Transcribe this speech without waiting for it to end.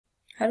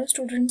Hello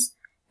students,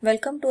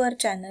 welcome to our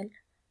channel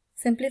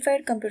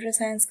Simplified Computer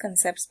Science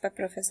Concepts by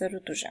Professor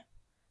Rutuja.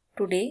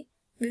 Today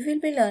we will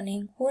be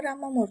learning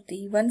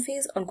Ramamoorthy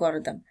one-phase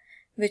algorithm,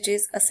 which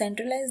is a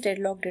centralized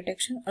deadlock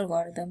detection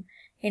algorithm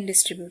in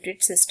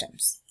distributed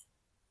systems.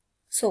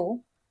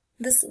 So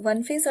this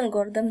one-phase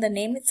algorithm, the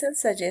name itself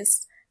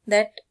suggests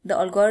that the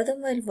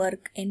algorithm will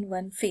work in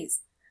one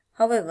phase.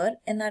 However,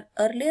 in our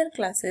earlier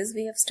classes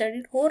we have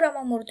studied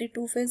Ramamoorthy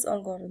two-phase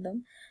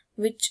algorithm,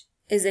 which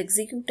is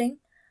executing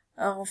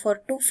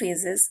for two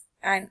phases,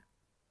 and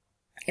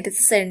it is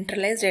a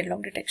centralized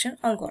deadlock detection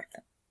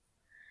algorithm.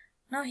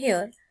 Now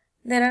here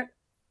there are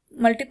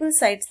multiple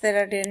sites that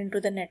are there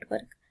into the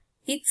network.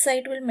 Each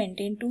site will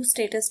maintain two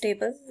status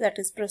tables, that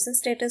is process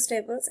status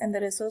tables and the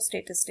resource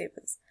status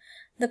tables.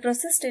 The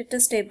process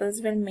status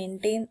tables will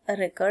maintain a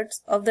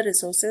records of the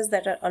resources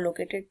that are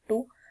allocated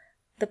to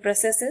the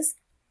processes,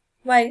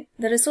 while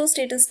the resource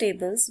status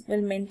tables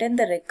will maintain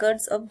the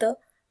records of the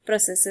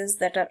processes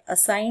that are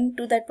assigned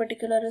to that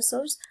particular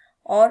resource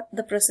or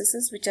the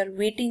processes which are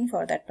waiting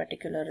for that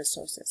particular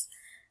resources.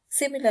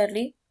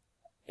 Similarly,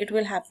 it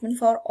will happen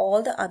for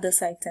all the other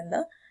sites in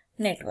the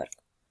network.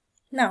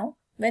 Now,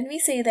 when we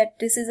say that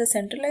this is a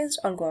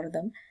centralized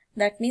algorithm,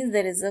 that means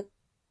there is a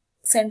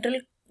central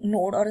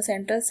node or a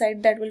central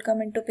site that will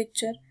come into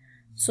picture.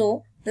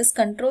 So, this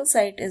control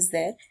site is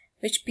there,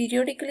 which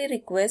periodically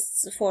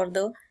requests for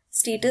the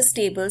status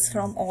tables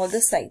from all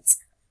the sites.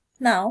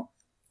 Now,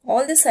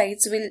 all the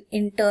sites will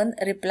in turn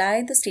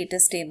reply the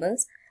status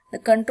tables. The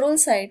control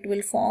site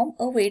will form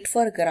a wait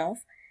for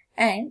graph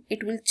and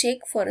it will check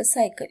for a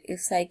cycle.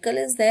 If cycle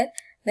is there,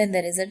 then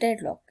there is a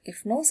deadlock.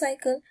 If no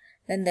cycle,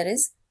 then there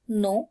is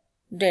no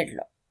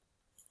deadlock.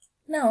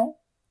 Now,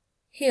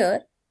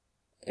 here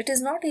it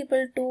is not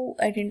able to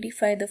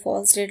identify the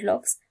false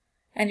deadlocks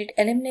and it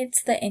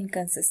eliminates the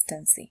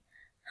inconsistency.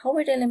 How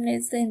it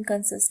eliminates the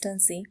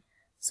inconsistency?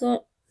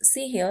 So,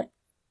 see here,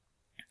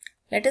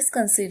 let us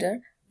consider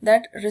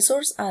that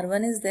resource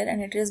R1 is there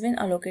and it has been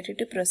allocated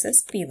to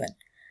process P1.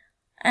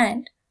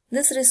 And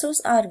this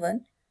resource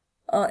R1,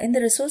 in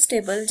the resource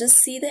table, just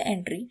see the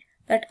entry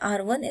that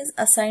R1 is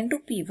assigned to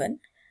P1.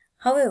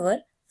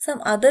 However,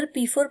 some other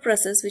P4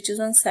 process which is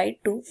on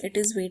site 2, it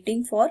is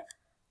waiting for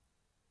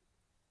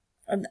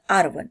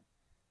R1.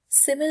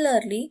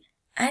 Similarly,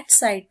 at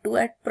site 2,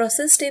 at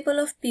process table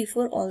of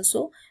P4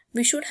 also,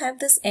 we should have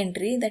this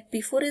entry that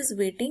P4 is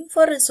waiting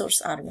for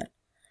resource R1.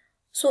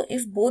 So,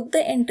 if both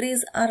the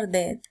entries are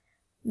there,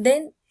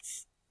 then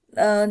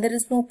there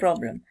is no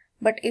problem.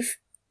 But if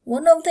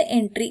one of the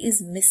entry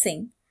is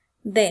missing,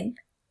 then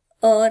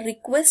a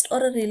request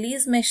or a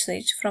release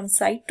message from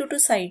site 2 to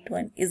site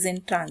 1 is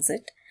in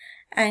transit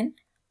and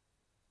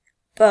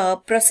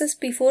process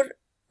P4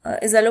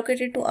 is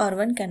allocated to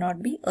R1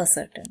 cannot be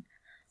ascertained.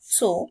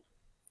 So,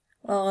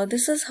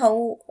 this is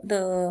how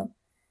the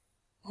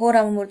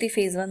Ramamoorthy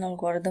phase 1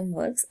 algorithm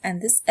works,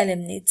 and this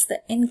eliminates the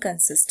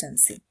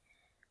inconsistency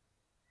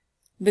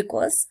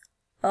because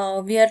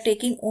we are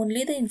taking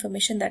only the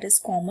information that is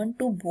common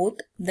to both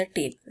the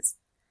tables.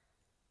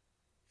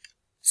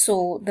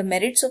 So, the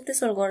merits of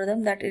this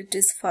algorithm that it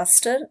is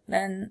faster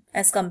than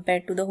as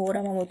compared to the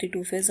Ramamoorthy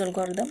two-phase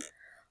algorithm.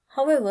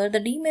 However, the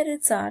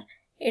demerits are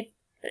it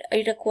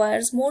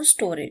requires more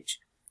storage.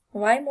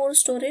 Why more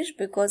storage?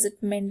 Because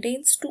it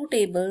maintains two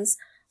tables,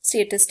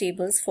 status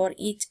tables for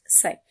each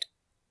site.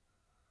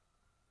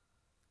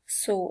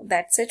 So,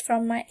 that's it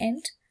from my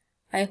end.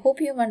 I hope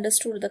you have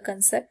understood the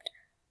concept.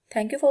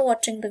 Thank you for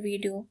watching the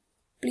video.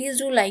 Please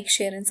do like,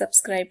 share and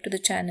subscribe to the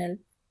channel.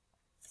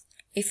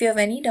 If you have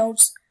any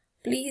doubts,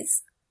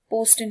 please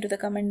post into the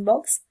comment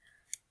box.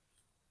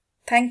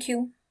 Thank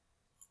you.